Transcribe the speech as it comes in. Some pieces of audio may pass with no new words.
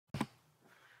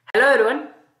Hello everyone,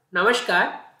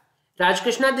 Namaskar. Raj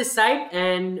Krishna this side,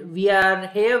 and we are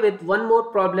here with one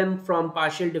more problem from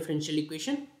partial differential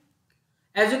equation.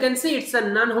 As you can see, it's a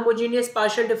non-homogeneous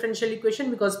partial differential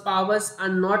equation because powers are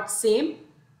not same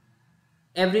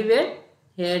everywhere.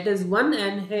 Here it is 1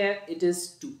 and here it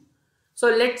is 2. So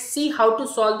let's see how to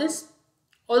solve this.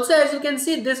 Also, as you can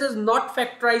see, this is not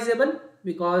factorizable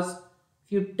because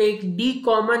if you take d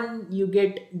common, you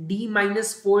get d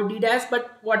minus 4d dash,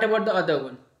 but what about the other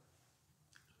one?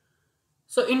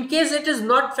 So in case it is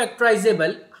not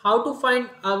factorizable, how to find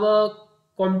our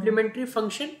complementary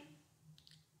function?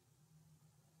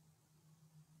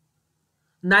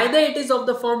 Neither it is of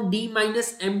the form d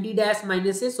minus md dash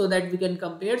minus a, so that we can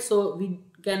compare. So we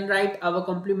can write our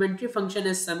complementary function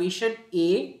as summation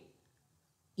a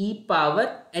e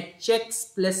power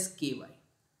hx plus ky.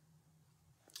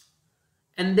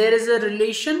 And there is a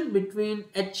relation between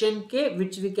h and k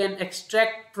which we can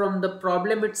extract from the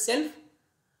problem itself.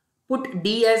 Put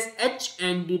d as h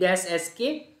and d dash as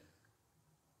k.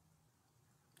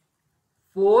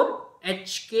 4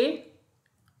 hk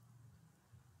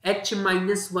h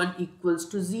minus 1 equals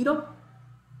to 0.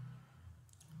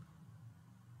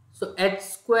 So h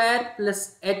square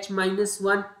plus h minus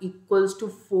 1 equals to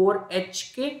 4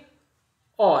 hk,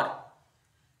 or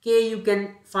k you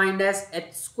can find as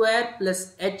h square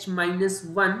plus h minus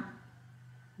 1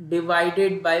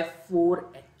 divided by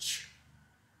 4h.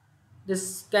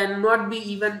 This cannot be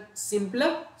even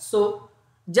simpler. So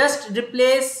just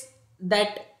replace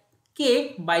that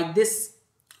k by this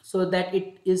so that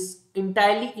it is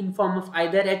entirely in form of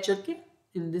either h or k,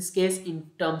 in this case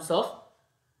in terms of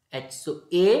h. So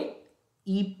a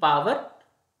e power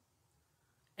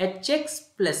hx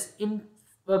plus, in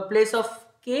place of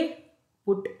k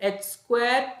put h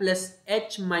square plus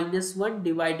h minus 1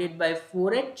 divided by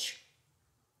 4h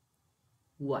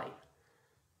y.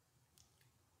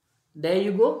 There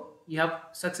you go. You have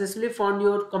successfully found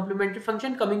your complementary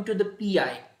function. Coming to the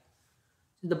pi,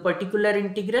 the particular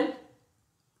integral,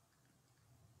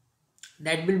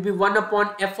 that will be 1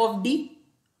 upon f of d,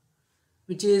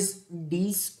 which is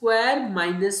d square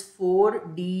minus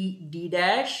 4d d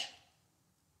dash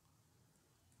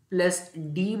plus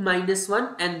d minus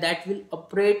 1, and that will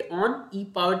operate on e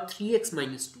power 3x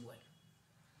minus 2y.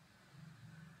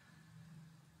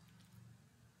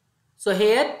 So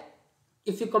here,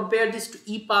 if you compare this to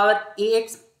e power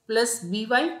ax plus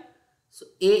by, so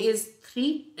a is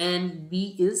 3 and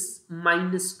b is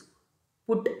minus 2.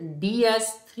 Put d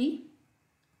as 3.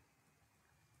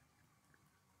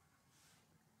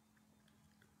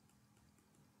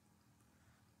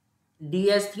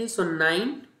 D as 3, so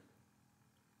 9.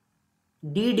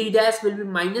 D dash will be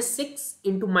minus 6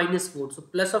 into minus 4, so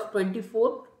plus of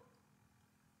 24,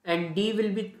 and d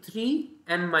will be 3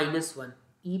 and minus 1,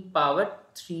 e power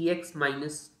 3x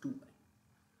minus 2y.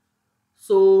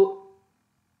 So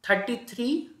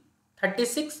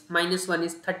 36 minus 1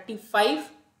 is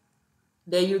 35.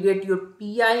 There you get your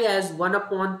pi as 1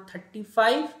 upon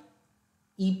 35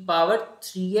 e power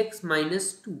 3x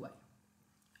minus 2y.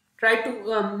 Try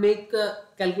to make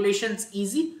calculations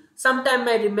easy. Sometime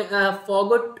I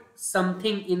forgot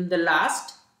something in the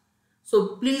last.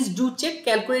 So please do check.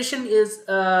 Calculation is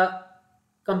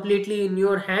completely in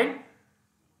your hand.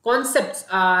 Concepts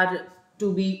are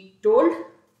to be told.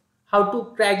 How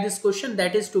to crack this question,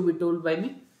 that is to be told by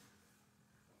me.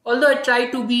 Although I try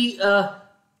to be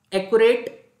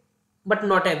accurate, but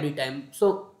not every time.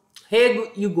 So here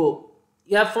you go.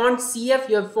 You have found CF,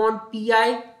 you have found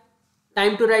PI.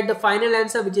 Time to write the final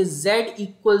answer, which is Z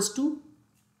equals to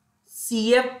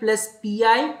CF plus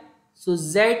PI. So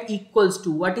Z equals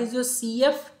to, what is your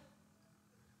CF?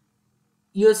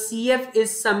 Your CF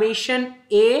is summation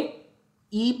A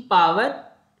e power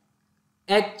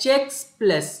hx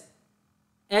plus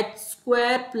h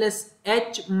square plus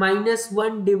h minus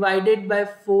 1 divided by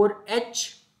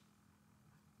 4h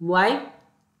y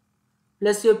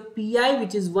plus your pi,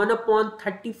 which is 1 upon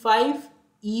 35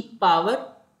 e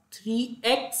power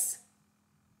 3x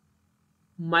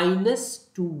minus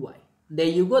 2y. There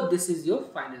you go. This is your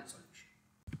final solution.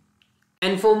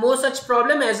 And for more such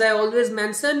problem, as I always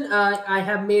mention, I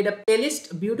have made a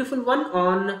playlist, a beautiful one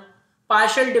on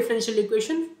partial differential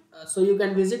equation. So you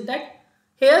can visit that.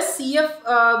 Here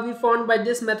CF we found by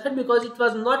this method because it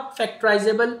was not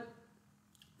factorizable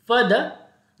further.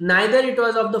 Neither it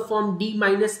was of the form d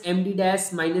minus md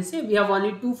dash minus a. We have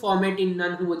only two format in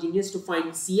non-homogeneous to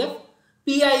find CF.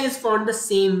 Pi is found the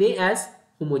same way as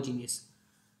homogeneous.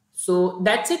 So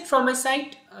that's it from my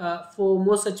side. For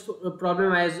more such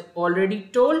problem, I have already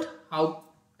told how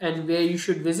and where you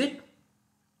should visit.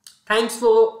 Thanks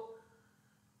for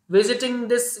visiting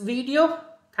this video.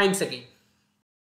 Thanks again.